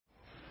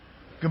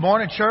Good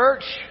morning,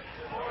 church.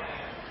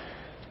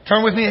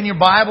 Turn with me in your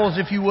Bibles,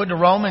 if you would, to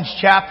Romans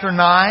chapter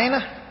 9.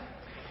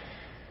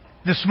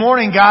 This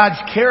morning, God's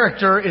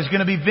character is going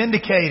to be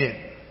vindicated.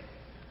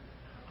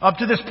 Up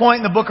to this point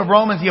in the book of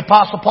Romans, the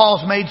Apostle Paul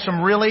has made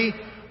some really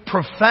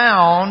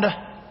profound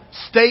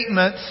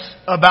statements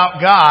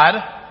about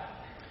God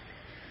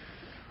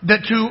that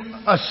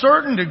to a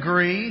certain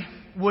degree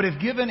would have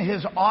given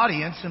his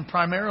audience, and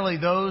primarily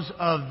those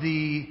of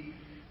the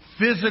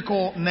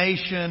physical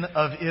nation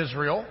of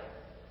Israel,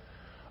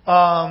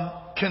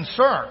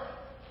 concern.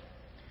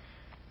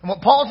 And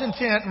what Paul's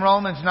intent in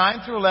Romans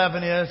 9 through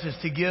 11 is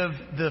to give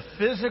the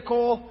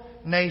physical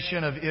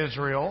nation of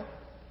Israel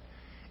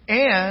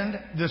and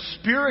the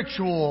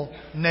spiritual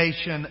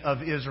nation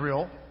of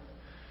Israel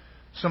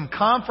some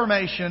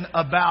confirmation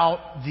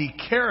about the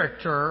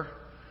character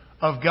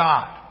of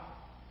God.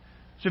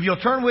 So if you'll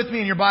turn with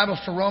me in your Bibles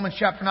to Romans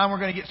chapter 9, we're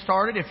going to get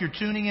started. If you're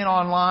tuning in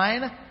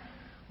online,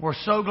 we're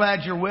so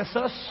glad you're with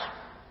us.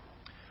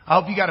 I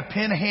hope you got a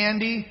pen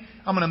handy.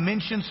 I'm going to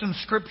mention some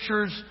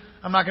scriptures.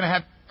 I'm not going to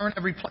have you turn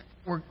every place.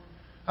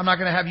 I'm not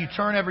going to have you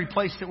turn every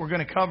place that we're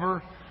going to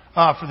cover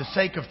for the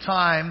sake of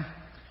time.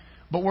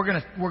 But we're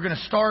going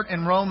to start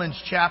in Romans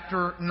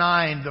chapter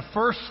 9. The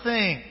first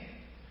thing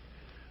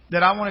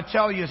that I want to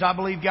tell you is I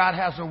believe God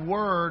has a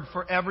word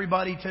for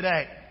everybody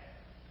today.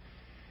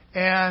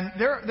 And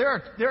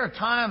there are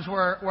times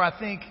where I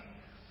think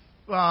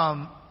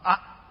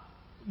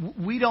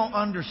we don't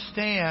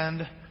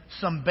understand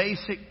some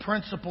basic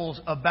principles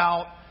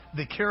about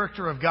the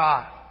character of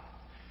God.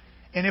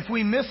 And if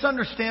we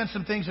misunderstand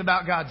some things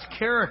about God's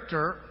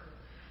character,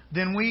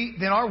 then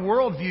our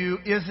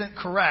worldview isn't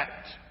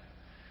correct.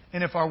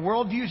 And if our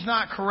worldview is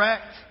not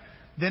correct,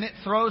 then it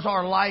throws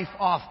our life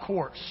off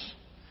course.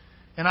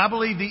 And I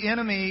believe the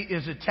enemy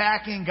is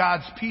attacking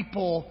God's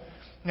people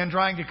and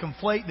trying to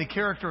conflate the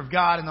character of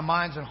God in the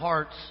minds and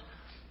hearts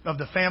of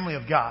the family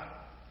of God.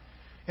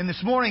 And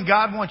this morning,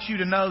 God wants you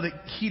to know that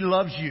He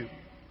loves you.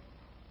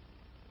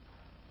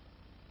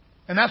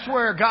 And that's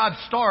where God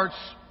starts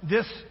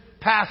this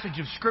passage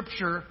of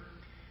Scripture,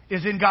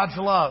 is in God's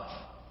love.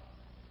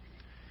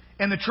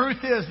 And the truth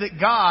is that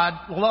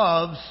God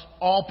loves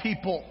all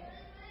people.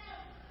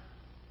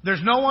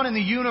 There's no one in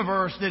the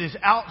universe that is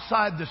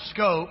outside the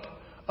scope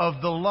of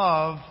the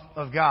love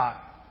of God.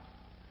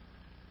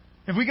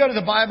 If we go to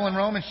the Bible in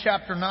Romans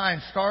chapter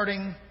 9,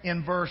 starting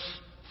in verse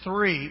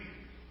 3,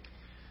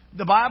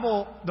 the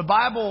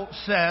Bible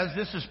says,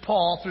 this is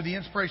Paul through the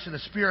inspiration of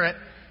the Spirit,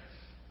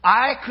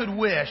 I could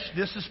wish,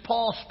 this is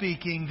Paul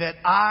speaking, that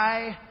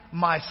I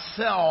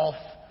myself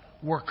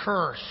were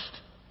cursed.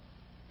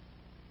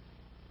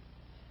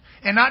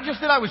 And not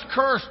just that I was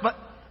cursed, but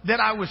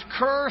that I was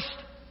cursed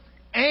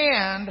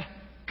and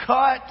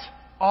cut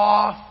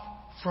off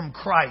from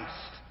Christ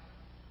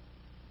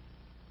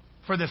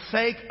for the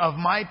sake of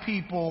my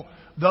people,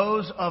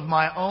 those of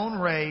my own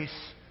race,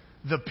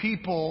 the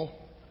people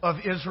of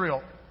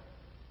Israel.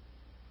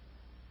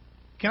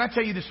 Can I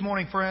tell you this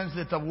morning, friends,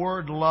 that the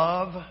word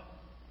love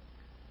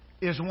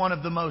is one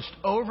of the most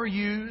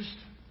overused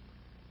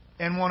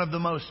and one of the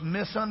most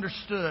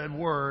misunderstood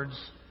words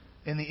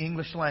in the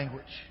English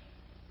language.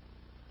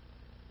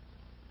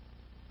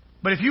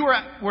 But if you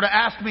were to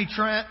ask me,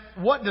 Trent,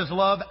 what does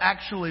love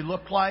actually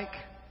look like?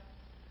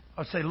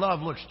 I would say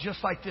love looks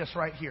just like this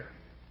right here.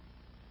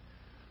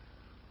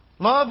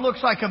 Love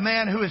looks like a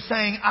man who is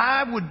saying,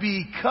 I would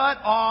be cut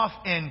off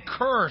and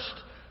cursed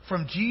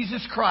from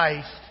Jesus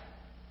Christ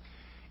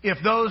if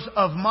those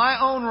of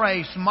my own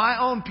race, my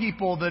own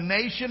people, the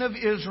nation of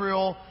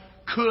Israel,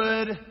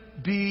 could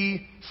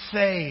be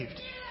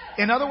saved.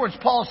 In other words,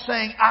 Paul's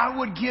saying, I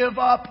would give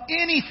up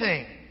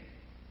anything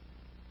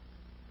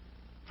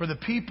for the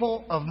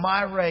people of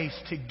my race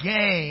to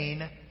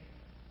gain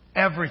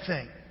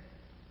everything.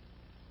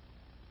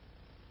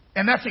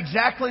 And that's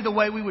exactly the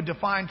way we would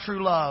define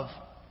true love.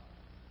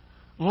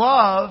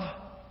 Love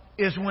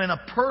is when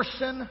a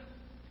person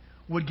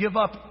would give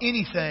up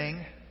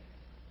anything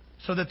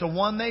so that the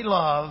one they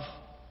love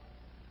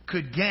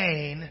could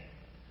gain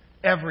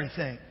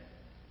everything.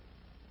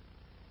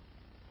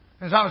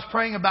 As I was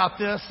praying about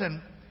this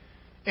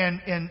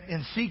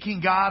and seeking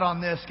God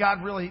on this,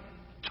 God really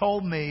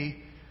told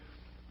me,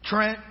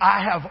 Trent,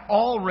 I have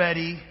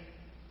already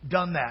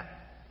done that.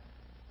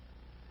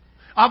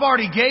 I've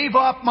already gave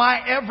up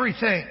my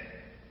everything.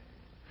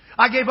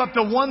 I gave up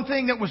the one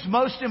thing that was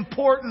most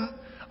important.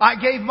 I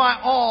gave my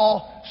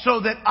all so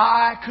that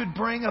I could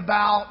bring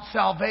about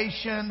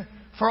salvation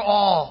for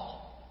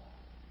all.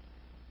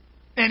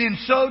 And in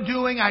so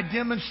doing, I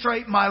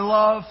demonstrate my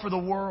love for the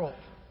world.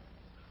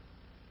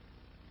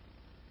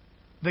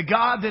 The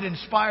God that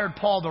inspired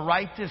Paul to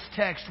write this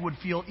text would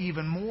feel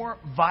even more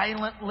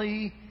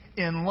violently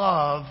in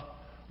love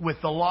with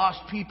the lost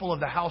people of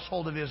the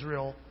household of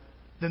Israel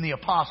than the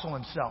apostle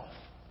himself.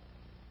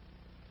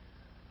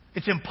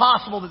 It's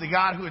impossible that the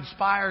God who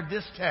inspired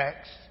this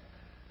text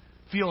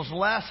feels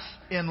less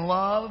in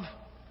love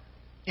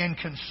and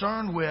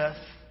concerned with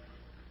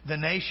the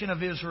nation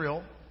of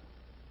Israel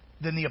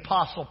than the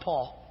Apostle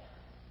Paul.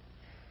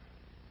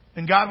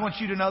 And God wants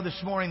you to know this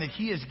morning that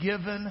He has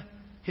given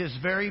His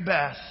very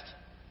best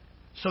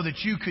so that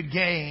you could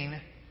gain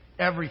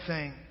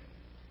everything.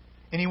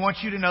 And He wants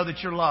you to know that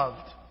you're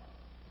loved.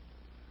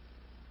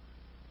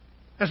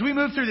 As we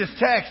move through this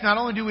text, not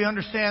only do we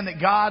understand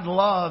that God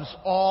loves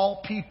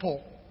all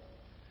people.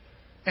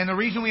 And the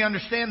reason we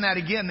understand that,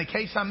 again, the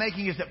case I'm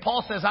making is that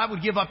Paul says, I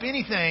would give up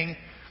anything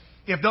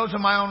if those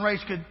of my own race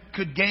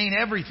could gain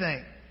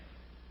everything.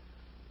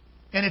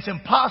 And it's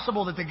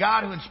impossible that the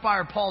God who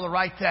inspired Paul to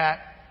write that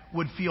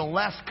would feel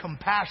less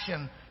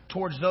compassion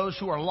towards those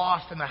who are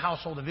lost in the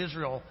household of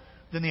Israel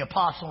than the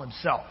apostle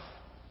himself.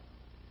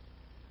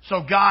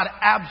 So God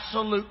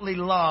absolutely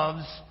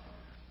loves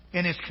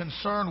and is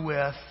concerned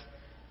with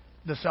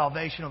the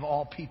salvation of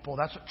all people.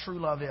 That's what true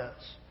love is.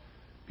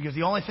 Because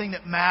the only thing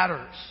that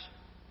matters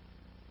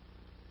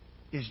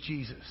is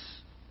Jesus.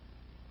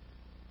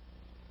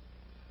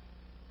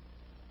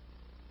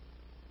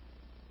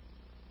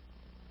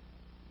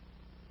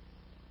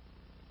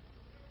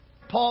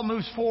 Paul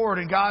moves forward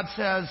and God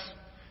says,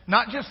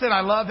 not just that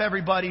I love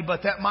everybody,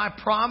 but that my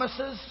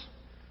promises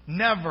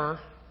never,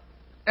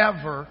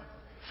 ever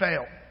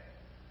fail.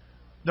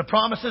 The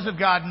promises of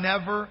God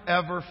never,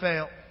 ever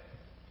fail.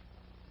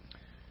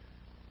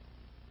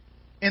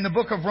 In the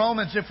book of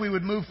Romans, if we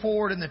would move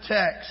forward in the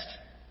text,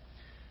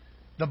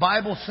 the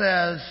Bible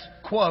says,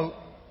 quote,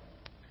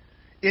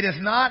 it is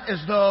not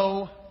as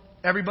though,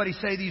 everybody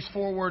say these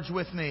 4 words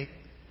with me,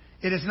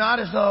 it is not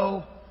as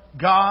though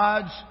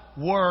God's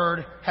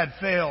Word had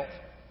failed.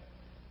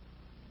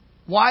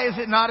 Why is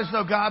it not as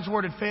though God's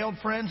Word had failed,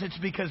 friends? It's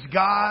because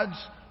God's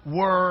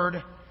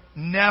Word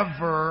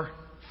never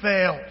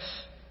fails.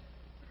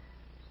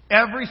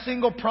 Every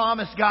single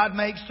promise God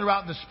makes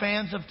throughout the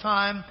spans of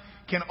time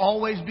can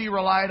always be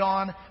relied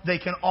on, they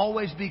can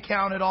always be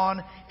counted on,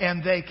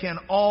 and they can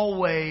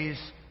always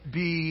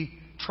be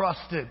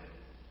trusted.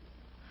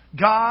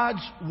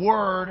 God's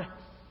Word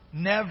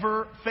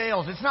never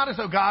fails. It's not as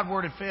though God's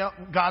Word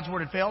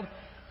had failed.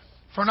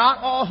 For not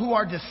all who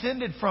are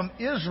descended from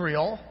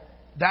Israel,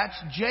 that's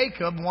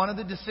Jacob, one of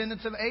the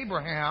descendants of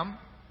Abraham,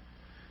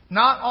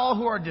 not all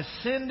who are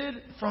descended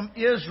from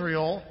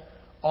Israel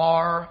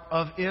are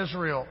of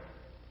Israel.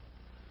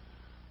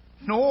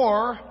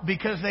 Nor,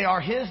 because they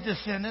are his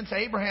descendants,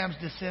 Abraham's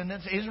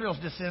descendants, Israel's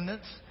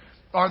descendants,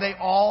 are they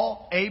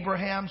all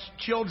Abraham's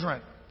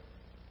children.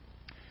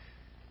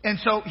 And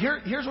so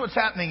here's what's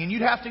happening. And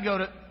you'd have to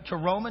go to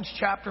Romans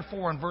chapter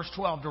 4 and verse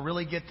 12 to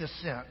really get this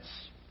sense.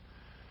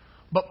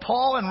 But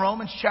Paul in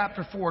Romans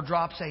chapter 4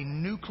 drops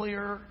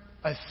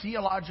a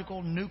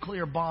theological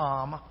nuclear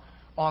bomb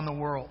on the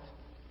world.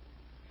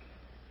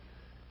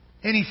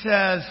 And he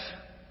says,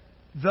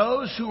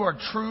 those who are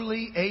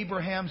truly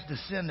Abraham's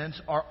descendants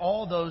are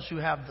all those who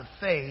have the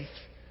faith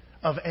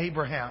of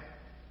Abraham.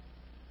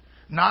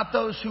 Not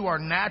those who are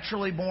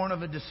naturally born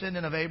of a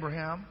descendant of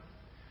Abraham,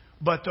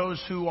 but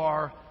those who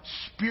are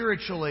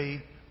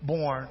spiritually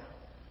born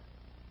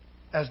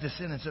as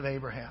descendants of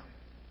Abraham.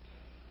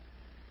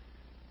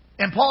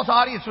 And Paul's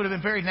audience would have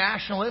been very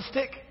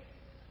nationalistic,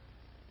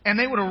 and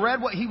they would have read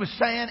what he was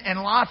saying,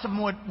 and lots of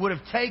them would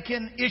have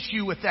taken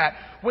issue with that.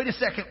 Wait a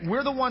second,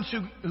 we're the ones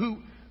who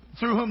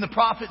through whom the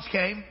prophets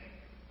came.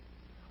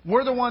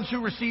 We're the ones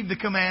who received the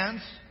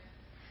commands.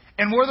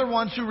 And we're the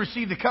ones who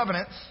received the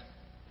covenants.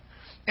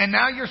 And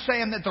now you're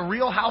saying that the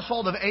real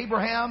household of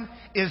Abraham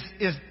is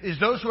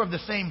those who have the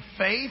same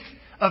faith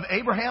of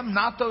Abraham,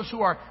 not those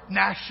who are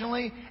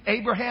nationally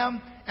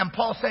Abraham. And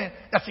Paul's saying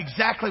that's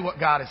exactly what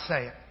God is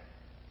saying.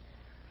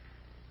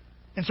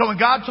 And so when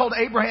God told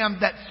Abraham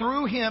that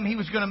through him he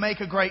was going to make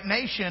a great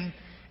nation,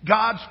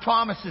 God's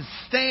promises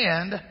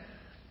stand.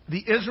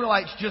 The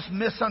Israelites just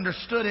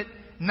misunderstood it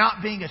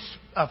not being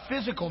a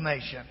physical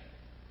nation,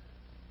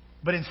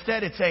 but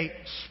instead it's a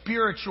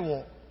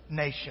spiritual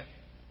nation.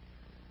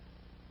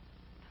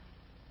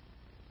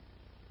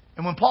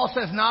 And when Paul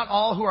says not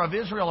all who are of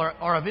Israel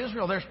are of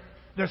Israel,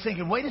 they're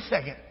thinking, wait a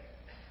second.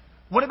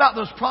 What about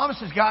those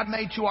promises God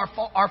made to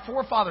our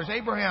forefathers,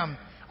 Abraham,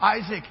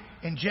 Isaac,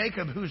 and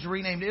Jacob, who's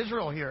renamed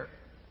Israel here?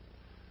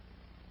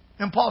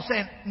 And Paul's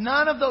saying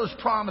none of those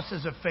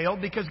promises have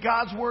failed because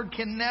God's Word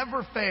can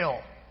never fail.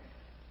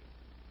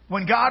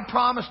 When God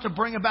promised to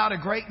bring about a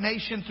great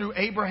nation through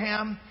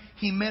Abraham,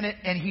 He meant it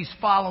and He's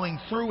following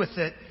through with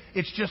it.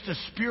 It's just a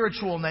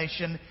spiritual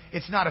nation.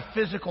 It's not a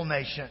physical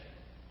nation.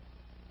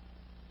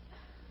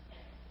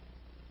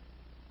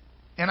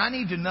 And I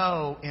need to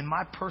know in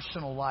my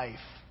personal life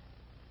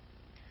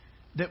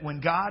that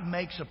when God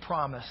makes a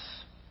promise,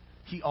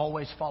 He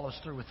always follows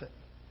through with it.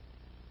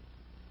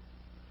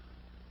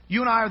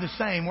 You and I are the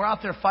same. We're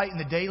out there fighting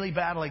the daily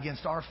battle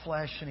against our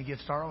flesh and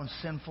against our own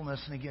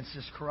sinfulness and against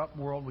this corrupt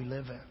world we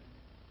live in.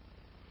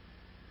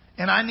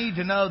 And I need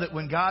to know that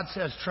when God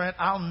says, Trent,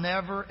 I'll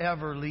never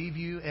ever leave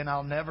you and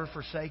I'll never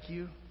forsake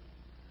you,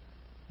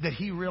 that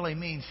He really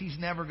means He's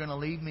never going to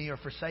leave me or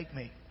forsake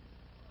me.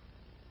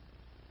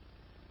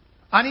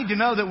 I need to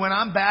know that when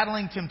I'm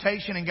battling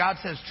temptation and God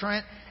says,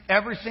 Trent,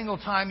 every single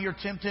time you're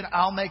tempted,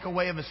 I'll make a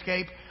way of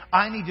escape.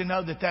 I need to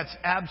know that that's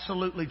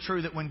absolutely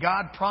true, that when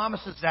God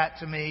promises that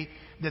to me,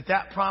 that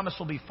that promise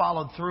will be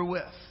followed through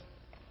with.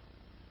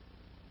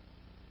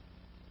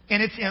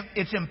 And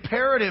it's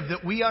imperative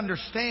that we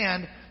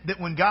understand that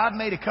when God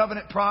made a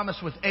covenant promise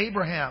with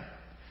Abraham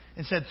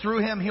and said through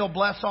him He'll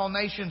bless all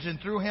nations and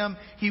through him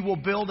He will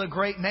build a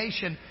great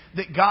nation,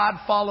 that God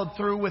followed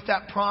through with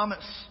that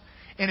promise.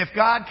 And if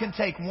God can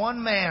take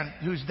one man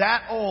who's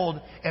that old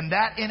and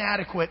that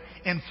inadequate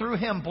and through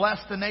him bless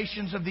the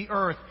nations of the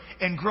earth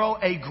and grow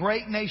a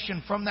great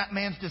nation from that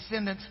man's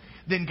descendants,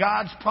 then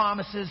God's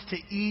promises to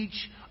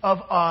each of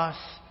us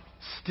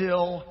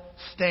still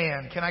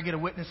stand. Can I get a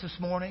witness this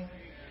morning?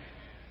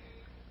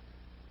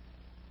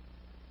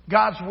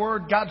 God's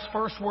word, God's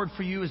first word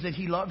for you is that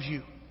He loves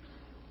you.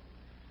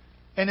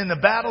 And in the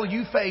battle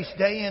you face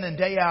day in and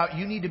day out,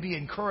 you need to be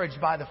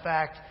encouraged by the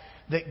fact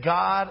that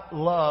God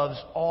loves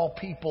all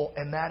people,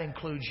 and that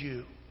includes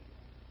you.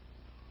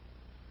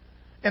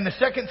 And the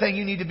second thing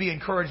you need to be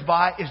encouraged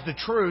by is the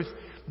truth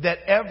that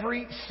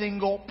every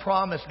single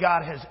promise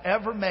God has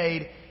ever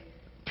made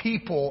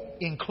people,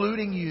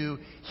 including you,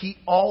 He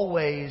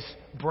always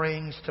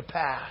brings to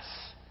pass.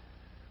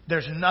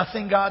 There's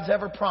nothing God's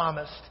ever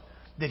promised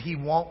that He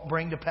won't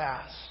bring to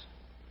pass.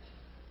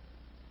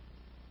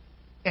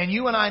 And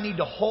you and I need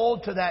to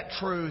hold to that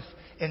truth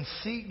and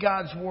seek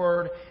God's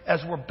Word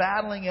as we're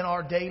battling in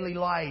our daily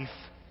life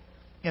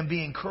and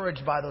be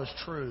encouraged by those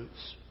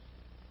truths.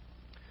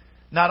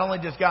 Not only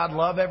does God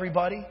love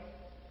everybody,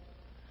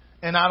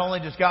 and not only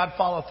does God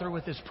follow through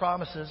with His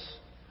promises,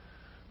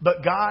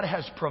 but God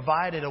has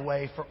provided a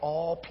way for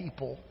all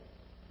people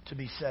to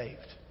be saved.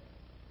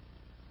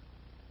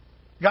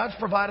 God's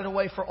provided a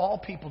way for all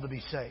people to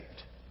be saved.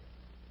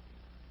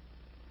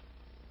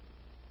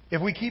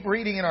 If we keep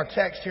reading in our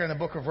text here in the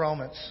book of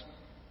Romans,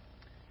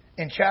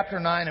 in chapter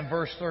 9 and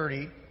verse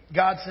 30,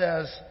 God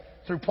says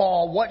through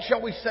Paul, "What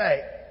shall we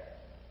say?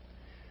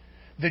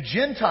 The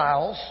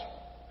Gentiles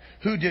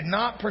who did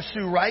not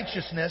pursue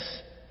righteousness,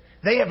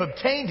 they have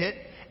obtained it,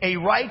 a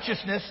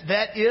righteousness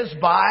that is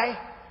by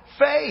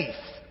faith."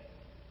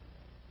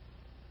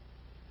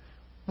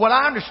 What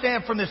I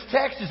understand from this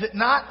text is that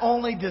not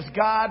only does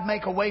God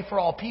make a way for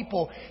all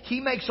people, He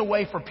makes a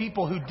way for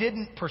people who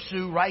didn't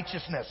pursue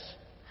righteousness.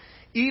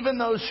 Even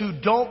those who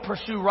don't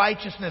pursue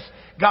righteousness,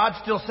 God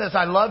still says,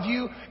 "I love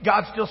you."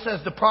 God still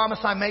says, "The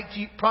promises I make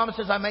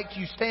to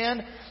you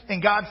stand."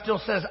 And God still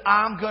says,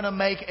 "I'm going to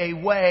make a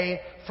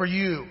way for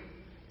you."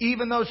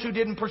 Even those who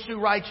didn't pursue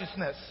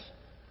righteousness.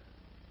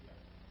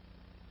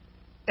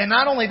 And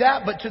not only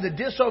that, but to the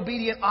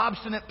disobedient,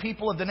 obstinate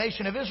people of the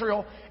nation of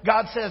Israel,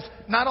 God says,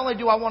 not only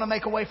do I want to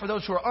make a way for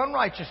those who are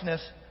unrighteous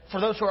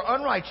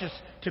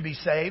to be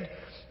saved,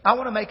 I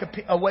want to make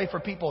a way for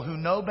people who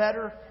know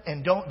better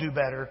and don't do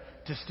better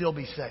to still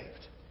be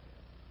saved.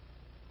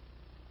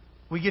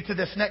 We get to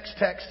this next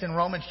text in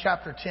Romans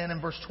chapter 10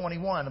 and verse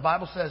 21. The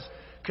Bible says,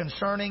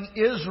 concerning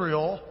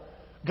Israel,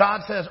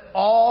 God says,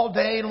 all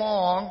day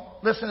long,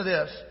 listen to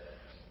this,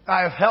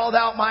 "I have held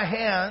out my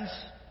hands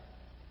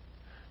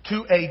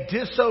to a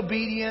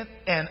disobedient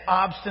and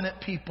obstinate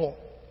people."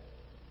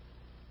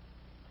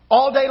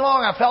 All day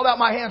long, I've held out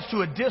my hands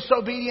to a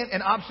disobedient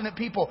and obstinate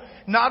people.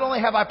 Not only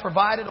have I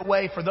provided a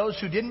way for those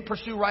who didn't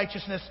pursue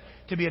righteousness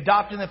to be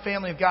adopted in the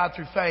family of God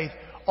through faith,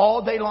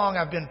 all day long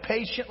I've been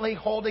patiently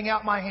holding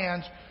out my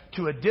hands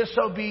to a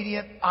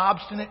disobedient,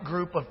 obstinate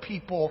group of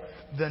people,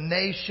 the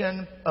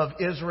nation of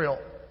Israel.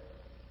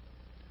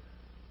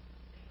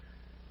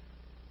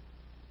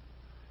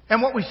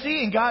 And what we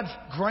see in God's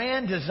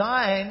grand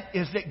design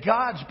is that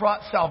God's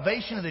brought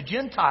salvation to the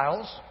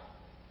Gentiles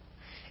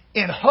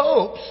in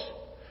hopes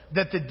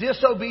that the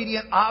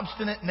disobedient,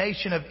 obstinate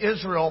nation of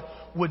Israel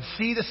would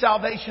see the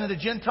salvation of the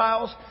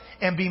Gentiles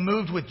and be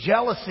moved with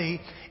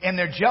jealousy, and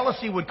their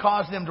jealousy would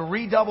cause them to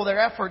redouble their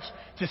efforts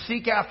to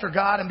seek after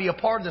God and be a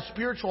part of the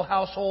spiritual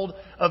household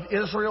of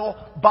Israel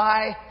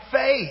by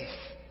faith.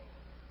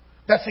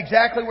 That's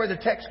exactly where the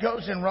text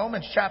goes in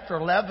Romans chapter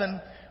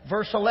 11,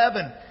 verse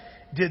 11.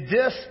 Did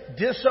this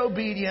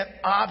disobedient,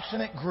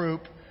 obstinate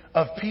group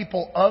of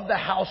people of the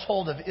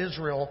household of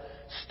Israel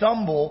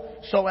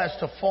stumble so as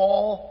to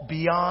fall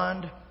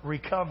beyond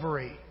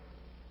recovery?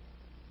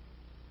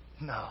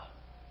 No.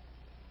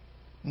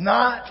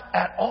 Not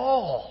at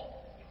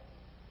all.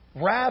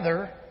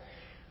 Rather,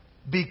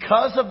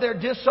 because of their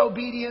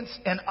disobedience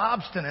and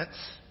obstinance,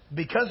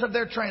 because of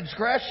their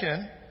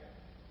transgression,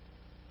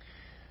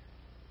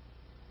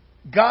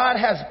 God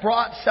has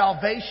brought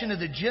salvation to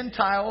the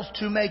Gentiles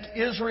to make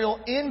Israel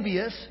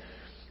envious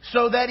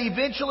so that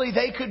eventually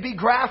they could be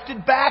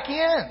grafted back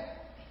in.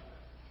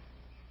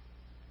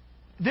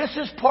 This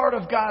is part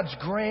of God's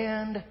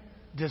grand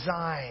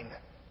design.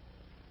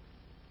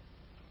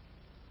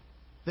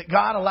 That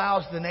God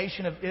allows the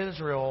nation of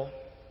Israel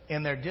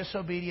in their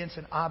disobedience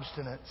and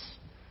obstinance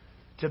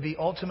to be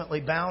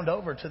ultimately bound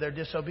over to their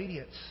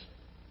disobedience.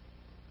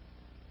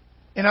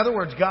 In other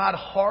words, God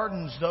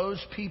hardens those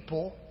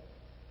people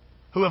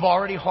who have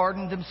already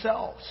hardened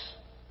themselves.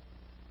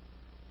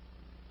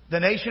 The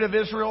nation of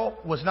Israel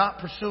was not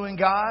pursuing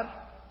God.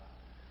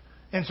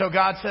 And so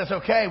God says,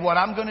 okay, what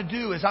I'm going to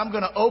do is I'm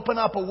going to open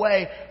up a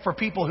way for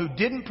people who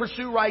didn't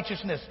pursue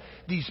righteousness,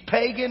 these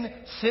pagan,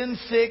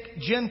 sin-sick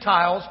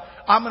Gentiles.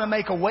 I'm going to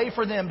make a way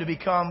for them to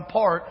become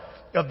part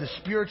of the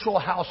spiritual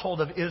household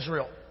of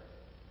Israel.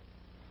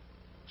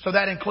 So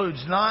that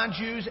includes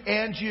non-Jews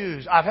and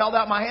Jews. I've held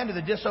out my hand to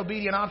the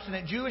disobedient,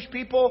 obstinate Jewish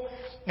people,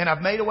 and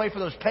I've made a way for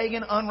those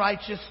pagan,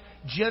 unrighteous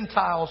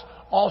Gentiles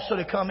also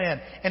to come in.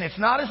 And it's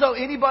not as though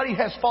anybody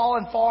has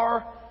fallen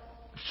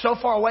so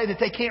far away that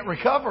they can't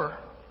recover.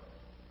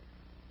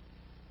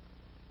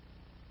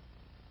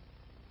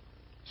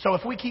 So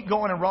if we keep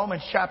going in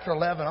Romans chapter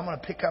 11, I'm going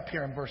to pick up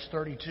here in verse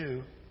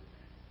 32.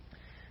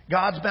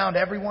 God's bound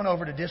everyone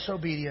over to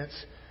disobedience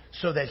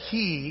so that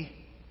He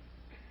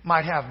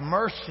might have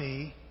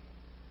mercy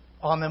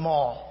on them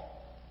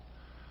all.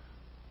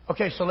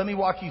 Okay, so let me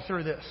walk you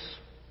through this.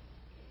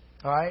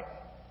 All right?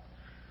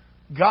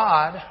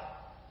 God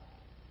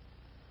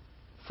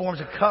forms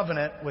a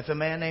covenant with a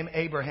man named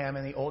Abraham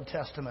in the Old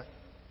Testament.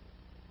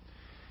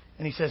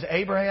 And He says,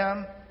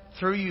 Abraham,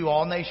 through you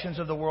all nations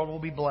of the world will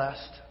be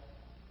blessed.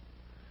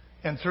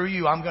 And through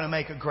you I'm going to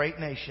make a great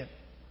nation.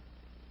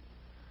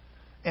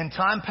 And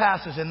time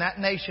passes and that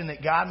nation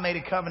that God made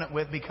a covenant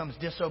with becomes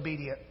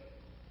disobedient.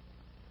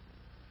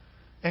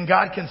 And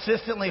God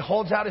consistently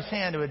holds out His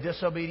hand to a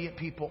disobedient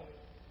people.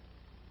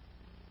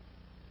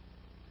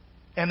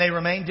 And they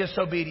remain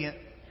disobedient.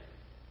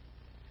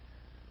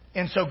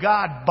 And so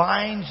God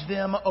binds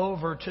them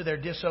over to their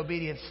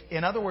disobedience.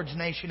 In other words,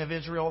 nation of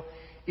Israel,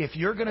 if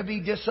you're going to be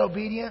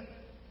disobedient,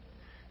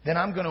 then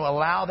I'm going to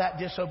allow that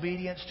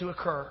disobedience to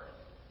occur.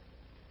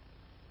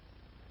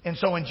 And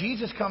so when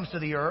Jesus comes to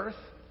the earth,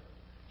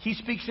 He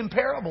speaks in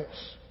parables.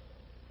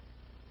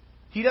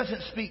 He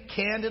doesn't speak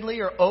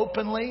candidly or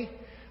openly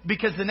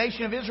because the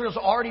nation of Israel has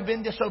already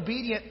been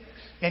disobedient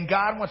and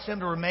God wants them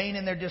to remain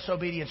in their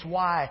disobedience.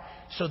 Why?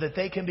 So that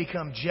they can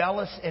become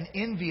jealous and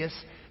envious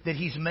that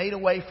He's made a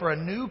way for a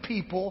new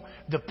people,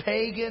 the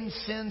pagan,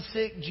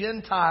 sin-sick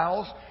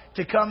Gentiles,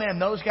 to come in.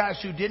 Those guys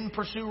who didn't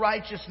pursue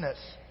righteousness.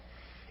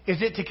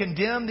 Is it to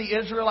condemn the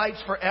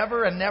Israelites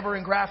forever and never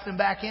engraft them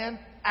back in?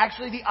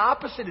 Actually, the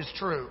opposite is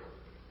true.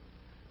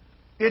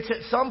 It's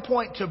at some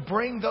point to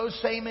bring those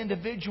same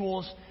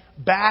individuals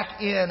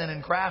back in and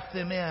engraft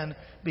them in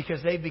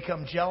because they've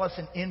become jealous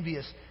and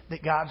envious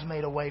that God's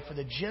made a way for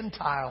the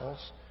Gentiles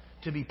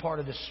to be part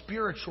of the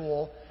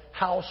spiritual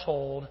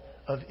household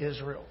of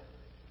Israel.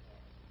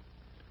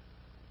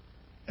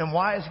 And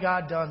why has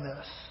God done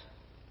this?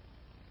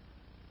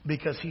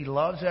 Because He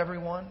loves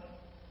everyone.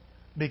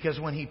 Because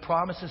when He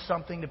promises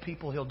something to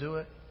people, He'll do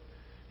it.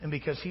 And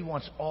because He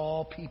wants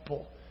all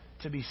people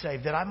to be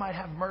saved, that I might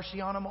have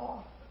mercy on them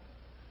all.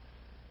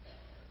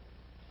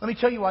 Let me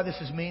tell you why this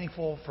is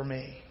meaningful for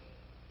me.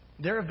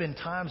 There have been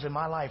times in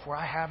my life where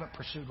I haven't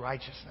pursued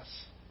righteousness.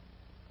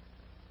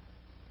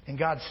 And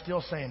God's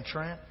still saying,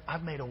 Trent,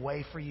 I've made a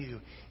way for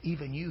you,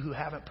 even you who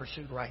haven't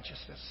pursued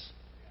righteousness.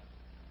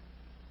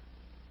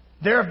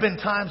 There have been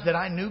times that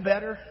I knew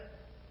better,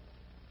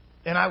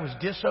 and I was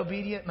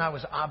disobedient, and I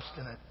was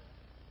obstinate.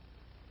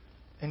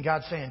 And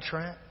God's saying,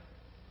 Trent,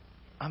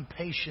 I'm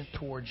patient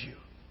towards you.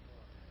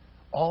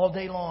 All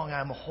day long,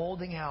 I'm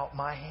holding out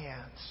my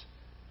hands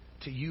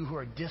to you who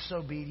are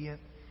disobedient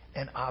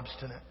and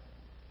obstinate.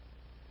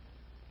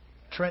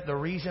 Trent, the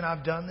reason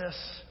I've done this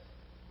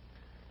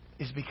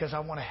is because I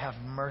want to have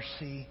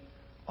mercy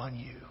on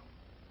you.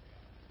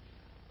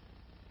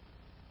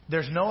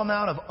 There's no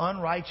amount of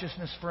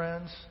unrighteousness,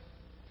 friends.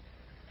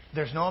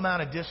 There's no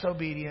amount of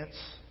disobedience.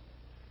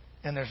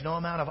 And there's no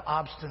amount of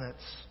obstinance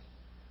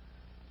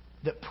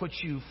that puts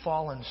you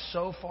fallen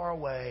so far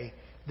away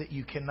that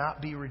you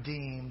cannot be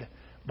redeemed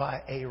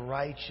by a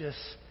righteous,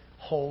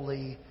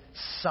 holy,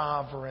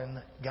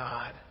 sovereign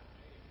God.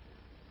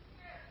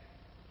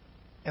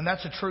 And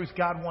that's a truth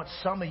God wants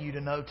some of you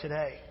to know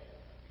today.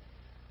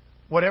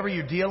 Whatever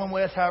you're dealing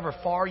with, however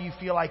far you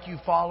feel like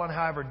you've fallen,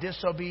 however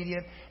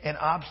disobedient and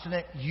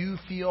obstinate you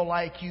feel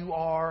like you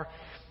are,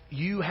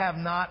 you have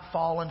not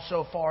fallen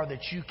so far that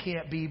you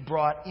can't be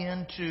brought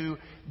into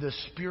the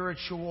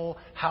spiritual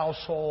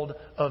household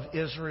of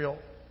Israel.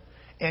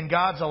 And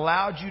God's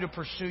allowed you to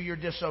pursue your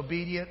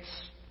disobedience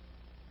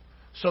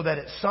so that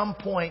at some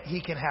point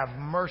He can have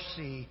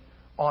mercy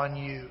on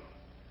you.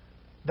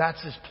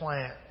 That's His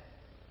plan.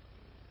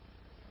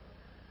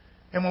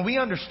 And when we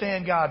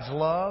understand God's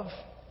love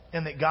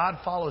and that God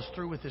follows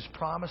through with His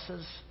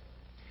promises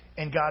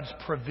and God's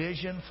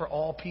provision for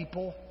all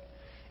people,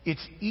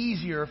 it's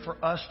easier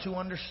for us to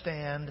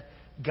understand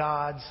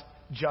God's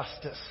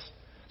justice.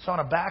 So I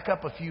want to back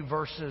up a few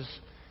verses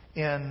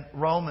in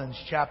Romans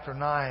chapter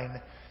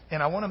 9.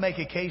 And I want to make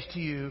a case to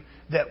you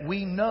that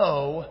we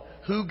know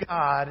who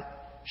God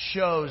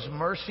shows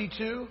mercy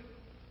to,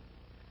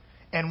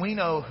 and we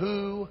know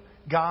who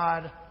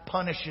God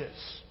punishes.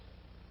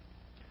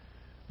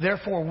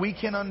 Therefore, we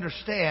can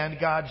understand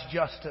God's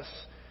justice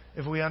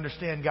if we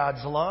understand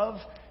God's love,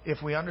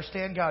 if we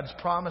understand God's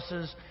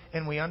promises,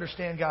 and we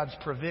understand God's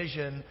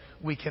provision.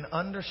 We can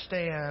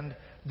understand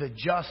the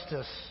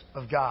justice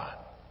of God.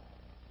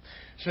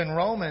 So in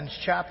Romans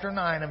chapter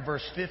 9 and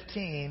verse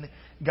 15,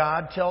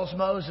 God tells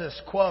Moses,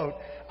 quote,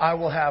 I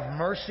will have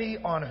mercy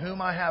on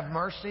whom I have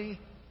mercy,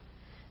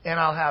 and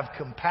I'll have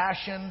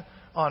compassion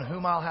on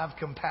whom I'll have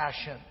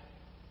compassion.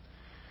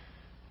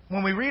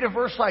 When we read a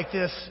verse like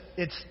this,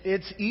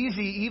 it's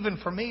easy even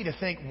for me to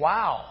think,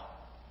 wow,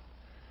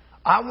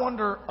 I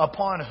wonder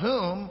upon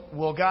whom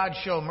will God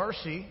show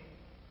mercy,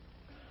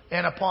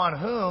 and upon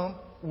whom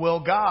will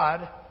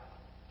God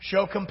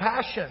show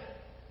compassion?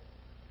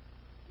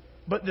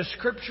 But the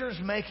Scriptures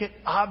make it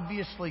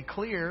obviously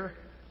clear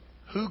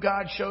who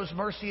God shows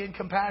mercy and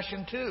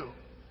compassion to.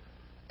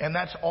 And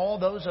that's all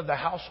those of the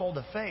household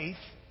of faith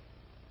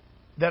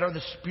that are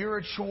the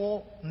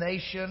spiritual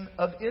nation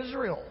of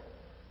Israel.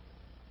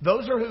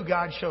 Those are who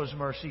God shows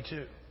mercy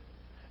to.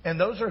 And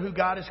those are who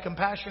God is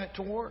compassionate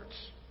towards.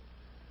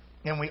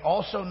 And we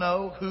also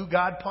know who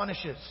God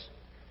punishes.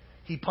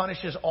 He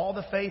punishes all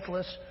the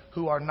faithless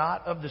who are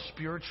not of the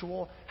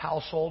spiritual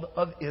household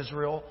of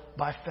Israel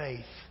by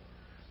faith.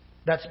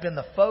 That's been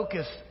the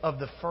focus of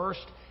the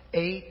first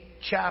 8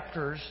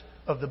 chapters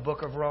of the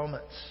book of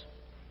Romans.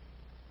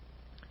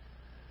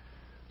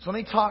 So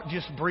let me talk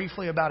just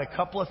briefly about a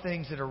couple of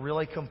things that are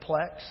really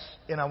complex,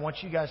 and I want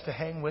you guys to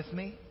hang with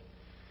me.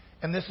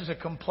 And this is a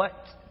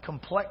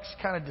complex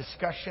kind of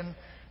discussion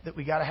that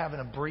we got to have in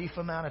a brief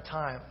amount of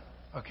time,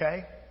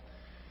 okay?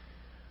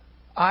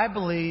 I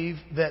believe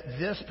that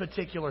this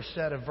particular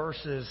set of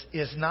verses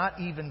is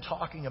not even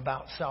talking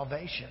about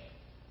salvation.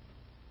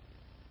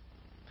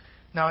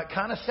 Now, it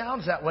kind of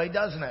sounds that way,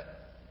 doesn't it?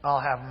 I'll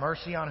have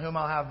mercy on whom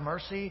I'll have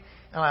mercy,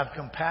 and I'll have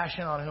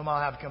compassion on whom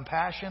I'll have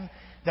compassion.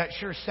 That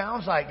sure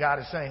sounds like God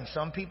is saying,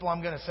 some people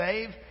I'm going to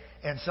save,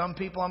 and some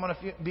people I'm going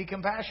to be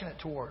compassionate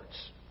towards.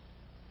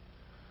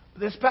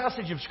 This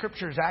passage of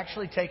Scripture is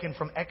actually taken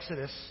from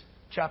Exodus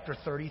chapter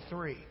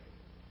 33.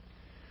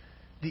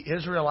 The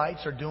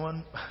Israelites are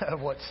doing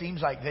what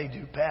seems like they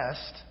do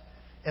best,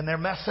 and they're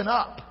messing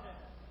up.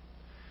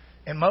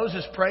 And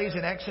Moses prays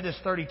in Exodus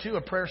 32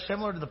 a prayer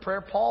similar to the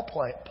prayer Paul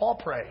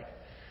prayed.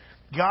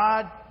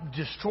 God,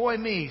 destroy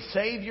me.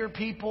 Save your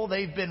people.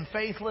 They've been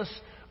faithless.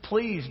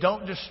 Please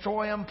don't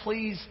destroy them.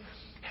 Please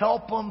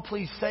help them.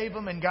 Please save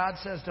them. And God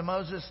says to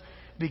Moses,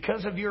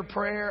 because of your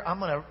prayer, I'm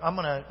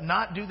gonna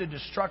not do the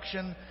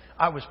destruction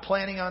I was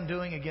planning on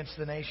doing against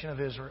the nation of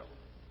Israel.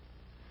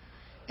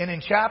 And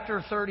in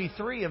chapter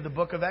 33 of the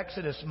book of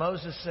Exodus,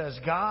 Moses says,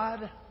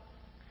 God,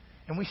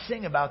 and we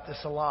sing about this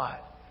a lot,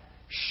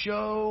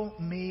 show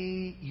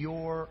me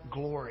your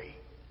glory.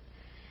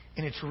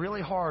 And it's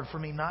really hard for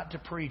me not to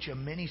preach a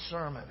mini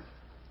sermon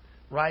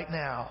right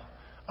now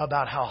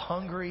about how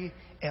hungry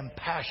and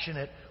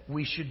passionate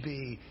we should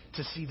be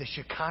to see the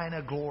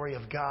Shekinah glory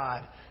of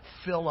God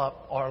fill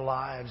up our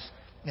lives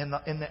in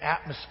the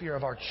atmosphere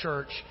of our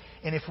church.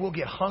 And if we'll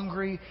get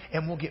hungry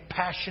and we'll get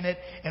passionate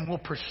and we'll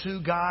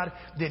pursue God,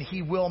 then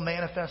He will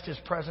manifest His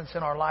presence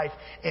in our life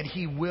and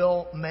He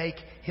will make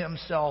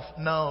Himself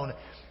known.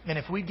 And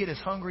if we get as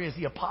hungry as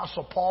the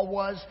Apostle Paul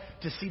was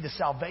to see the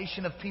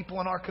salvation of people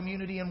in our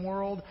community and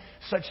world,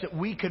 such that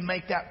we could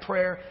make that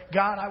prayer,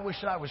 God, I wish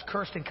that I was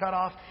cursed and cut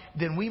off,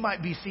 then we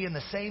might be seeing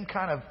the same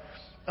kind of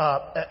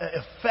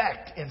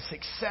effect and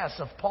success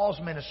of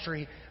Paul's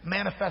ministry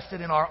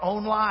manifested in our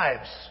own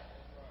lives.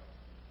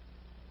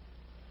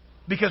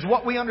 Because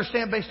what we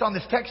understand based on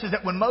this text is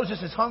that when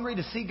Moses is hungry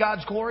to see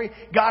God's glory,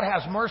 God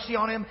has mercy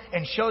on him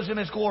and shows him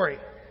His glory.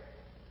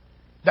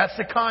 That's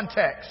the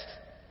context.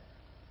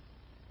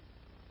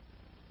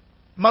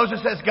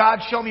 Moses says, God,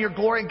 show me your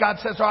glory. And God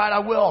says, all right, I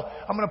will.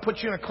 I'm going to put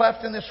you in a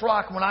cleft in this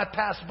rock. When I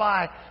pass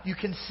by, you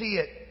can see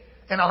it.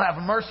 And I'll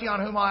have mercy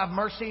on whom I'll have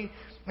mercy.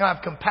 And I'll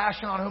have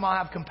compassion on whom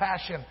I'll have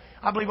compassion.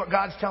 I believe what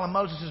God's telling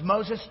Moses is,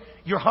 Moses,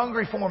 you're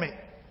hungry for me.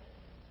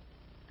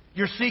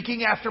 You're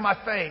seeking after my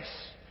face.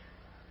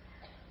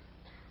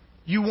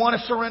 You want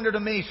to surrender to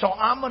me. So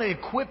I'm going to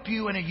equip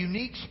you in a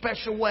unique,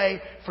 special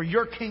way for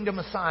your kingdom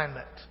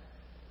assignment.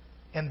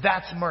 And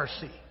that's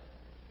mercy.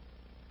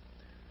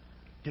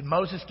 Did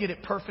Moses get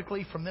it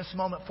perfectly from this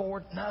moment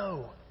forward?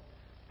 No,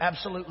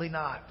 absolutely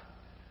not.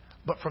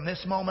 But from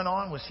this moment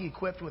on, was he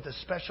equipped with a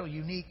special,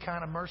 unique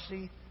kind of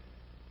mercy?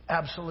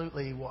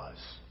 Absolutely he was.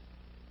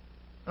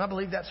 And I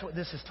believe that's what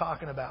this is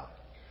talking about.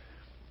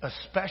 A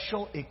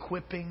special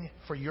equipping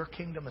for your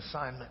kingdom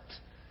assignment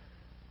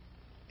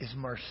is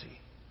mercy.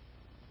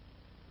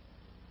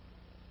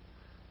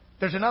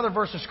 There's another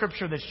verse of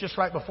Scripture that's just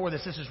right before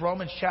this. This is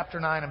Romans chapter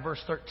 9 and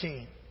verse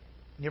 13.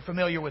 You're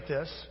familiar with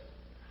this.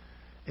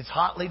 It's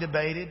hotly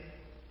debated.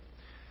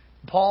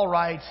 Paul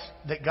writes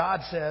that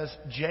God says,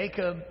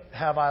 Jacob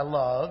have I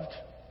loved,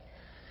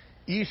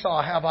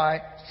 Esau have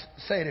I,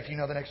 say it if you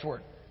know the next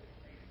word,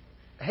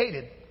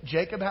 hated.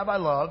 Jacob have I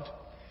loved,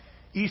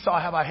 Esau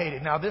have I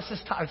hated. Now this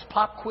is time, it's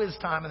pop quiz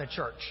time in the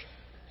church.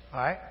 All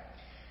right?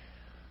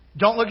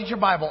 Don't look at your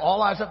Bible.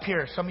 All eyes up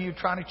here. Some of you are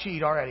trying to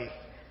cheat already.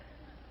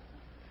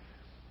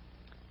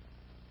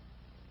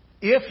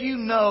 If you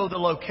know the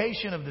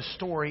location of the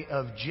story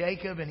of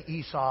Jacob and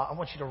Esau, I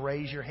want you to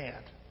raise your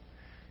hand.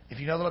 If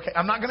you know the location.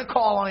 I'm not going to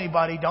call on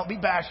anybody. Don't be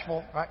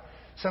bashful. Right?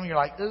 Some of you are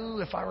like, ooh,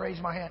 if I raise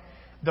my hand.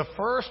 The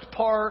first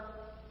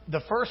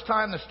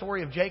time the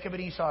story of Jacob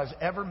and Esau is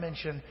ever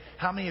mentioned,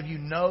 how many of you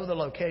know the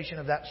location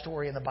of that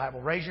story in the Bible?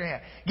 Raise your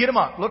hand. Get them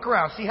up. Look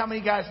around. See how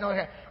many guys know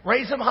it.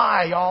 Raise them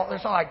high, y'all.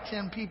 There's like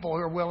 10 people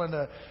who are willing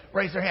to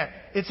raise their hand.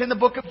 It's in the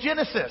book of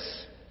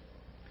Genesis,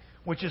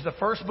 which is the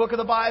first book of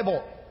the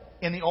Bible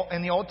in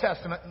the Old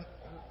Testament.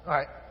 All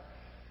right.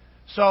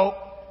 So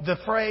the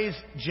phrase,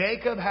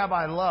 Jacob have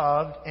I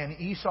loved and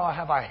Esau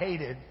have I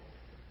hated.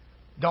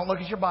 Don't look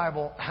at your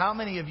Bible. How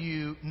many of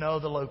you know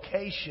the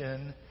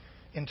location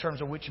in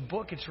terms of which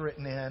book it's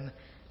written in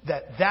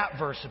that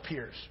verse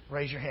appears?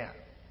 Raise your hand.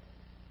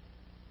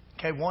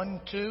 Okay,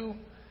 1, 2,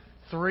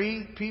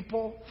 3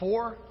 people,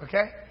 4,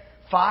 okay?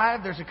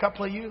 5, there's a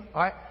couple of you.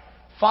 All right.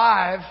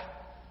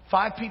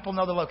 5 people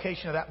know the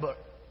location of that book.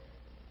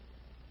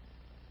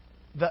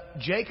 The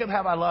Jacob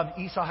have I loved,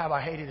 Esau have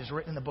I hated is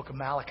written in the book of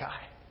Malachi,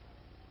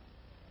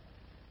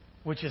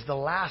 which is the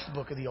last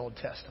book of the Old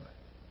Testament.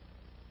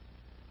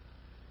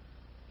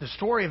 The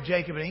story of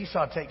Jacob and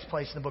Esau takes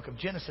place in the book of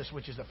Genesis,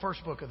 which is the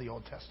first book of the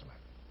Old Testament.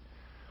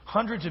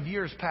 Hundreds of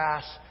years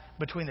pass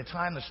between the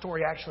time the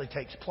story actually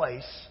takes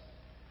place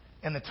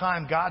and the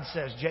time God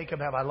says, Jacob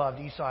have I loved,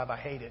 Esau have I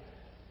hated.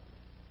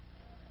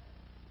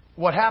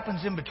 What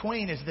happens in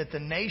between is that the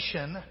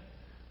nation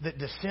that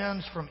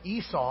descends from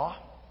Esau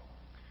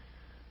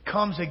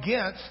comes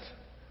against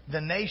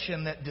the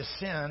nation that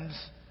descends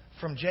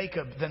from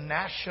Jacob, the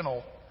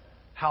national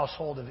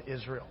household of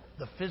Israel,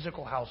 the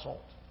physical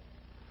household.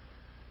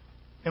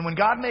 And when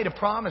God made a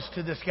promise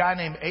to this guy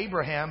named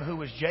Abraham, who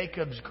was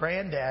Jacob's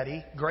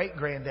granddaddy,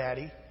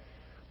 great-granddaddy,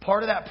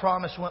 part of that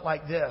promise went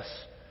like this.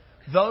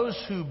 Those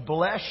who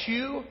bless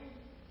you,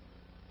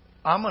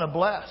 I'm going to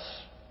bless.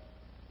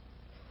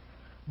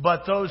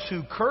 But those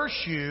who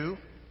curse you,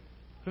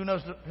 who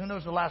knows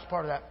the last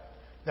part of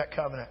that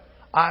covenant?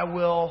 I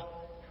will.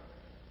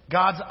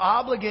 God's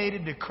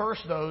obligated to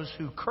curse those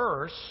who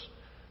curse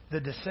the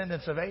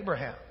descendants of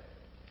Abraham.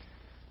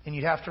 And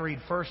you'd have to read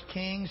 1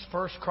 Kings,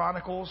 1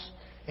 Chronicles,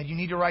 and you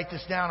need to write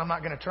this down. I'm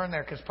not going to turn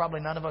there because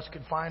probably none of us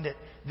could find it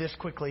this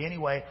quickly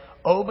anyway.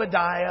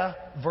 Obadiah,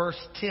 verse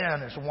 10.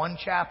 There's one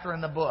chapter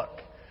in the book.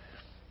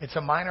 It's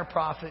a minor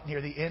prophet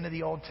near the end of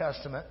the Old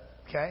Testament.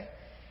 Okay?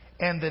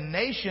 And the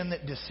nation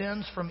that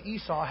descends from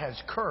Esau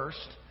has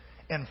cursed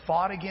and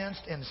fought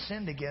against and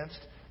sinned against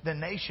the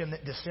nation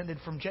that descended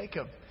from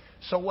Jacob.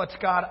 So what's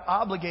God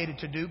obligated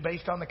to do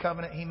based on the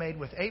covenant He made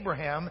with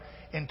Abraham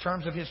in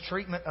terms of His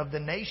treatment of the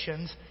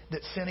nations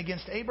that sin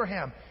against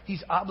Abraham?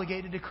 He's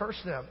obligated to curse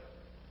them.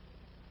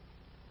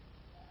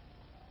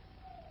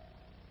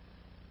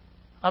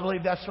 I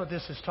believe that's what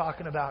this is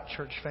talking about,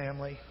 church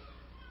family.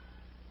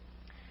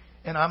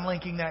 And I'm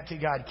linking that to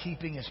God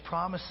keeping His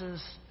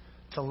promises,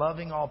 to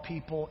loving all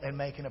people and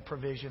making a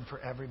provision for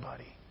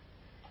everybody.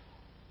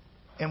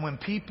 And when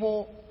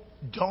people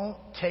don't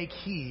take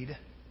heed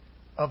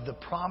of the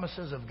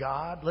promises of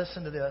God,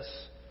 listen to this.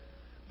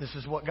 This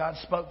is what God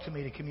spoke to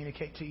me to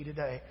communicate to you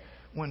today.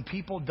 When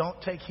people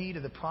don't take heed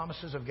of the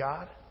promises of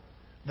God,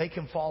 they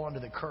can fall under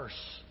the curse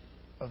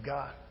of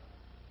God.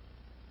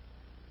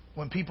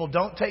 When people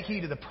don't take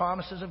heed of the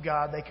promises of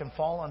God, they can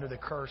fall under the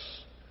curse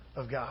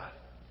of God.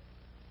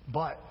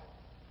 But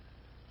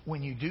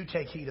when you do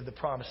take heed of the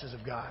promises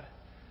of God,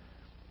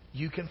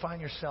 you can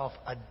find yourself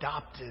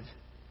adopted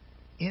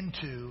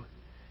into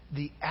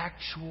the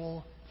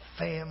actual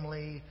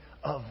family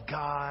of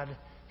God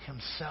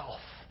Himself.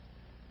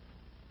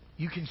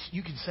 You can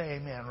say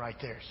amen right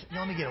there.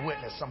 Let me get a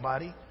witness,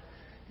 somebody.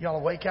 Y'all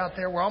awake out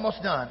there? We're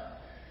almost done.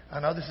 I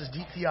know this is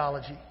deep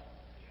theology.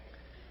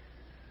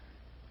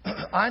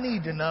 I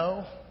need to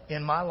know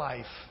in my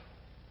life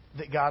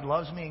that God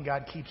loves me and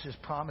God keeps His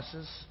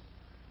promises.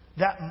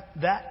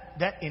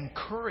 That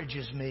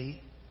encourages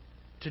me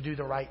to do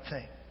the right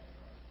thing.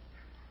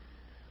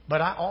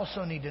 But I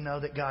also need to know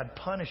that God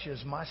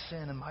punishes my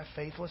sin and my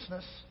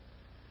faithlessness,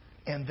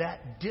 and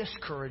that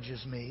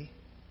discourages me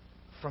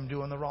from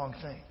doing the wrong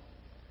thing.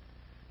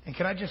 And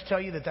can I just tell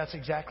you that that's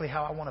exactly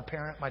how I want to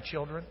parent my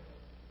children?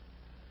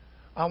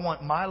 I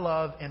want my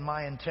love and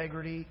my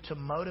integrity to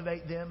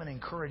motivate them and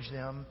encourage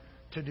them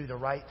to do the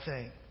right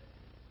thing.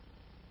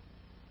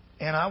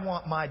 And I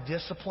want my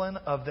discipline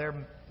of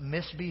their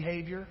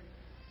misbehavior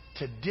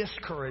to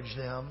discourage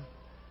them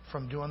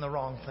from doing the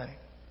wrong thing.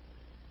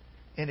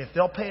 And if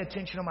they'll pay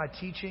attention to my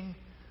teaching,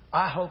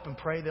 I hope and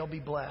pray they'll be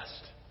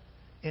blessed.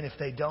 And if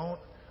they don't,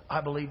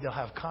 I believe they'll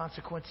have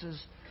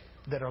consequences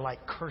that are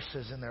like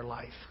curses in their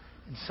life.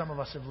 And some of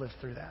us have lived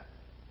through that.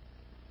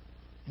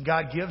 And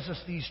God gives us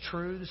these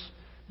truths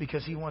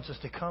because He wants us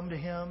to come to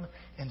Him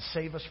and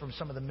save us from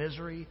some of the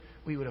misery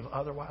we would have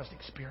otherwise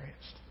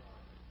experienced.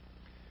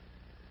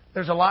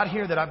 There's a lot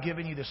here that I've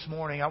given you this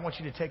morning. I want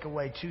you to take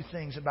away two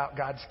things about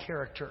God's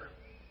character.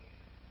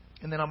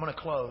 And then I'm going to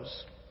close.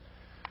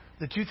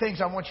 The two things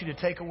I want you to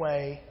take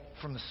away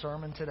from the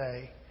sermon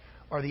today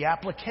are the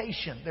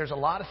application. There's a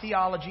lot of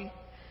theology.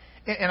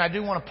 And I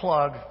do want to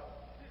plug.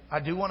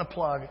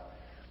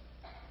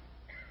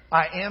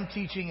 I am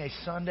teaching a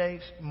Sunday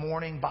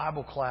morning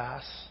Bible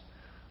class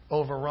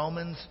over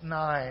Romans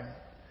 9.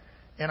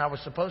 And I was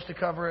supposed to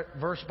cover it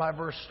verse by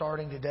verse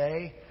starting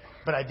today,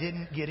 but I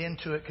didn't get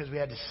into it because we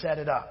had to set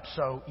it up.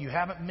 So you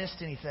haven't missed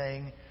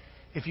anything.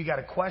 If you got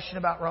a question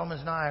about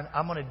Romans 9,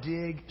 I'm going to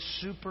dig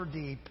super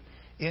deep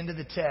into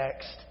the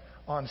text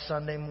on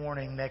Sunday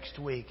morning next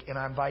week, and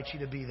I invite you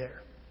to be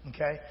there.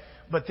 Okay?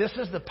 But this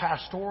is the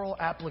pastoral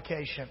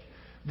application.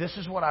 This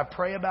is what I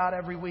pray about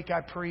every week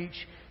I preach.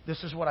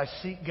 This is what I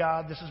seek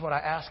God. This is what I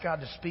ask God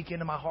to speak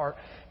into my heart.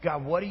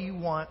 God, what do you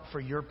want for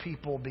your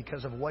people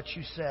because of what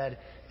you said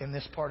in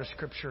this part of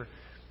Scripture?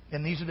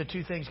 And these are the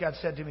two things God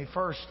said to me.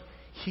 First,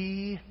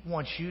 He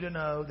wants you to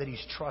know that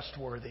He's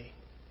trustworthy.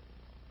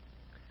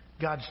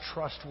 God's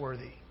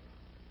trustworthy.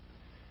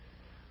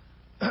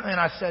 And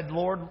I said,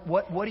 Lord,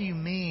 what do you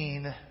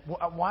mean?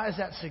 Why is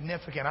that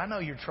significant? I know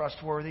you're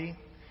trustworthy.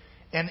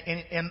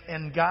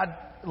 And God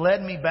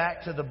led me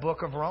back to the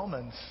book of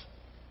Romans.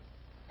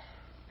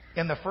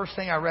 And the first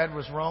thing I read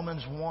was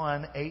Romans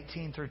 1,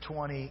 18 through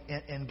 20.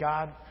 And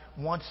God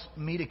wants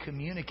me to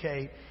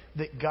communicate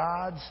that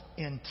God's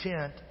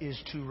intent is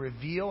to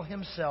reveal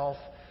Himself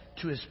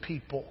to His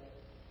people.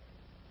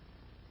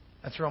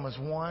 That's Romans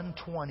 1,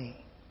 20.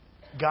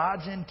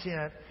 God's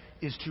intent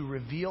is to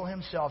reveal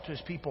Himself to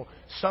His people.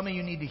 Some of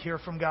you need to hear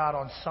from God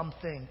on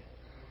something.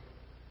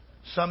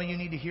 Some of you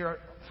need to hear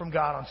from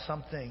God on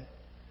something.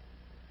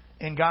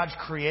 And God's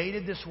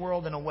created this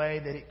world in a way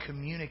that it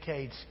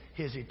communicates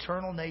His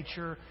eternal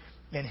nature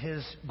and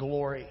His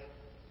glory.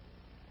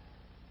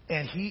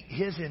 And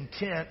His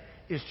intent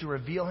is to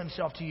reveal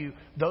Himself to you.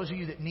 Those of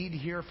you that need to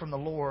hear from the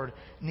Lord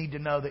need to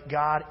know that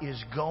God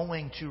is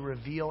going to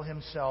reveal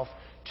Himself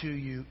to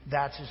you.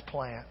 That's His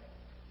plan.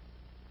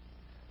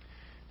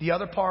 The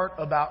other part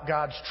about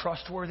God's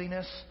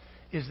trustworthiness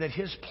is that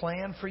His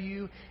plan for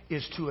you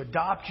is to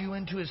adopt you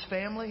into His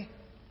family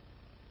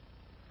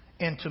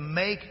and to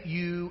make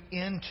you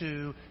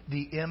into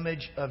the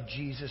image of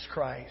Jesus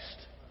Christ.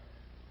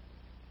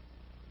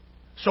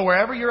 So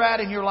wherever you're at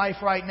in your life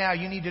right now,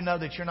 you need to know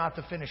that you're not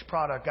the finished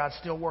product. God's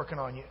still working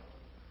on you.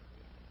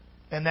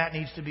 And that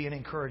needs to be an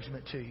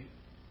encouragement to you.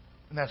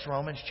 And that's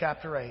Romans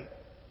chapter 8.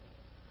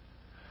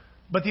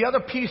 But the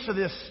other piece of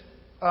this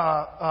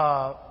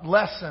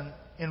lesson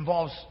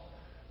involves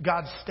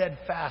God's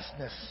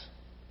steadfastness.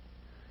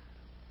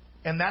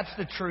 And that's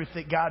the truth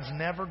that God's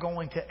never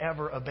going to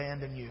ever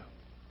abandon you.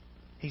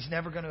 He's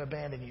never going to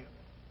abandon you.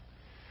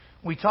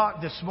 We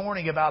talked this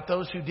morning about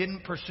those who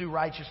didn't pursue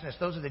righteousness.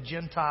 Those are the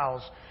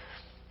Gentiles.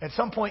 At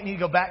some point, you need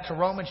to go back to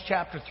Romans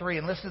chapter 3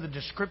 and listen to the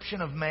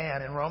description of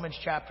man in Romans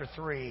chapter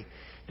 3.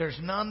 There's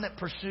none that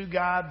pursue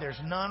God. There's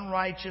none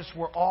righteous.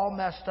 We're all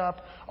messed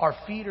up. Our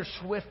feet are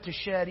swift to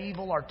shed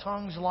evil. Our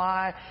tongues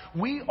lie.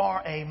 We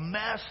are a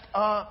messed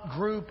up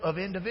group of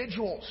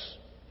individuals.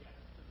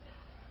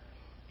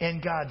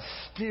 And God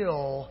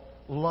still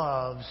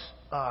loves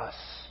us.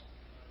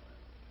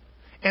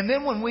 And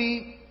then when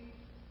we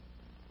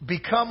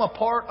become a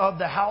part of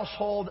the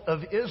household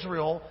of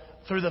Israel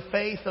through the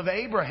faith of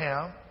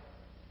Abraham,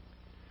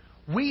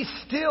 we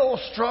still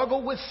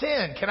struggle with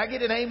sin. Can I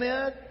get an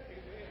amen?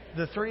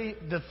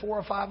 The 4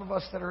 or 5 of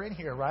us that are in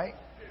here, right?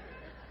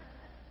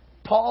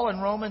 Paul in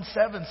Romans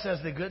 7 says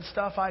the good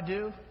stuff I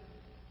do,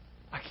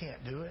 I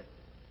can't do it.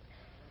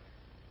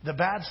 The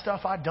bad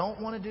stuff I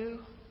don't want to do,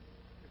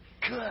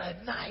 good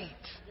night.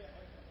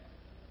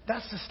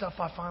 That's the stuff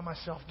I find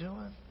myself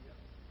doing.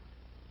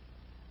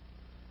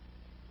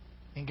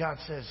 And God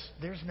says,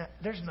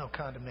 there's no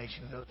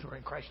condemnation to those who are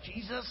in Christ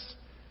Jesus.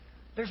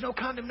 There's no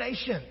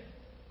condemnation.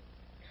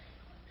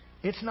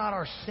 It's not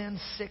our sin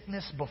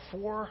sickness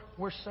before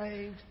we're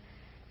saved,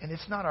 and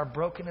it's not our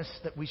brokenness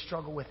that we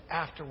struggle with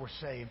after we're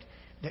saved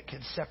that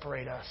can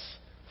separate us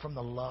from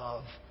the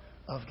love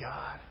of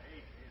God.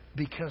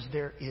 Because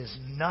there is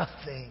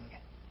nothing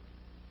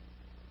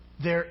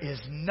that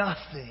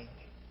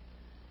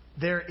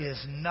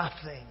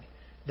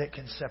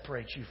can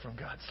separate you from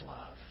God's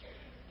love.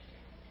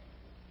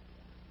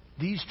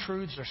 These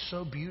truths are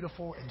so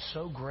beautiful and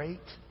so great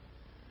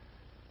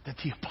that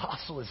the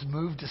apostle is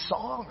moved to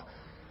song.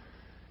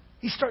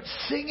 He starts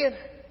singing.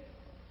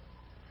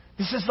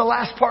 This is the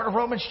last part of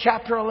Romans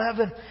chapter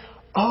 11.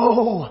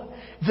 Oh,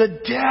 the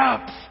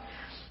depth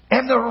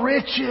and the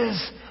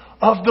riches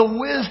of the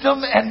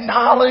wisdom and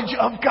knowledge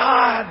of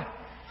God.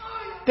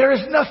 There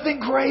is nothing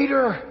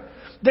greater.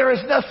 There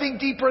is nothing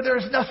deeper. There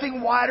is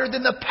nothing wider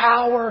than the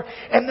power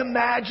and the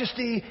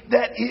majesty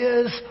that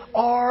is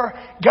our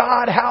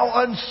God. How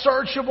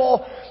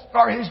unsearchable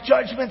are His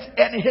judgments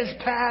and His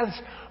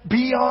paths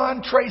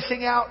beyond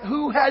tracing out.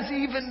 Who has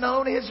even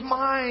known His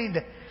mind?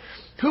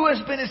 Who has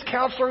been His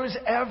counselor? Who has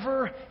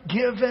ever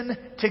given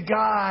to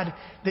God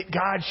that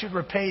God should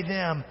repay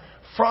them?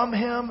 From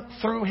Him,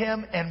 through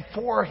Him, and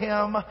for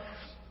Him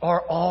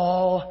are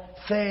all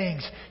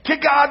things. To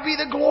God be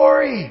the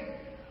glory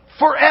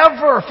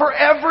forever, for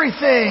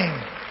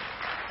everything.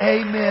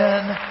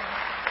 Amen,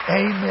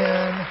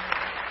 amen,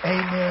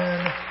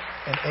 amen,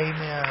 and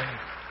amen.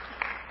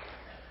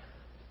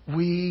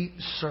 We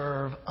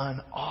serve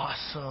an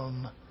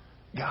awesome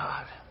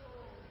God.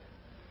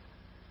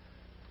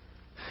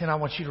 And I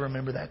want you to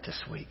remember that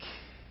this week.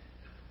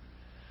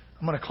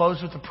 I'm going to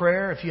close with a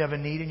prayer. If you have a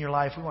need in your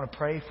life, we want to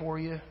pray for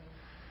you.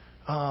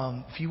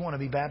 If you want to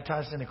be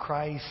baptized into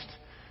Christ,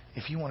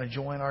 if you want to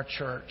join our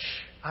church,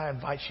 I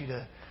invite you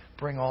to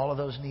bring all of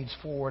those needs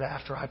forward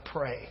after I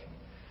pray.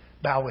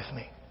 Bow with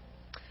me.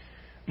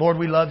 Lord,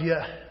 we love you.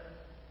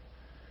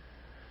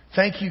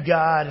 Thank you,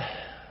 God,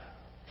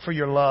 for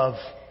your love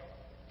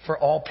for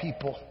all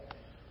people.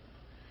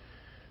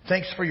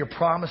 Thanks for your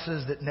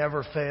promises that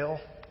never fail.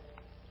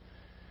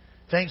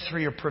 Thanks for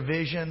your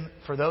provision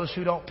for those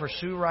who don't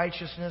pursue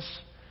righteousness,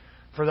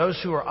 for those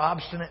who are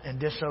obstinate and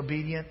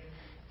disobedient,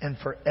 and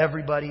for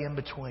everybody in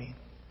between.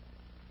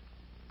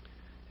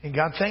 And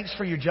God, thanks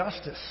for your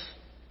justice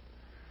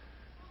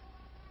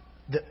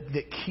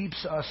that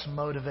keeps us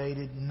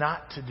motivated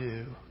not to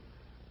do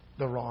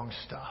the wrong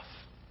stuff.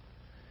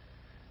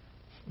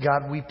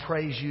 God, we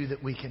praise you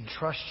that we can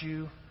trust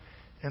you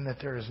and that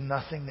there is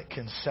nothing that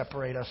can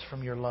separate us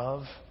from your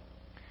love.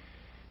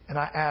 And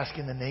I ask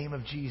in the name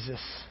of Jesus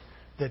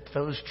that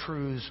those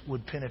truths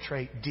would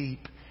penetrate deep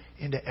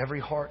into every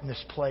heart in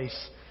this place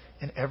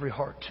and every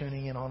heart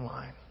tuning in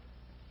online.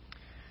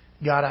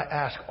 God, I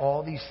ask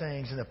all these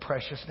things in the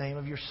precious name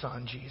of your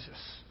Son, Jesus.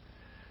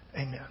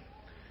 Amen.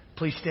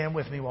 Please stand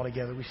with me while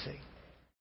together we sing.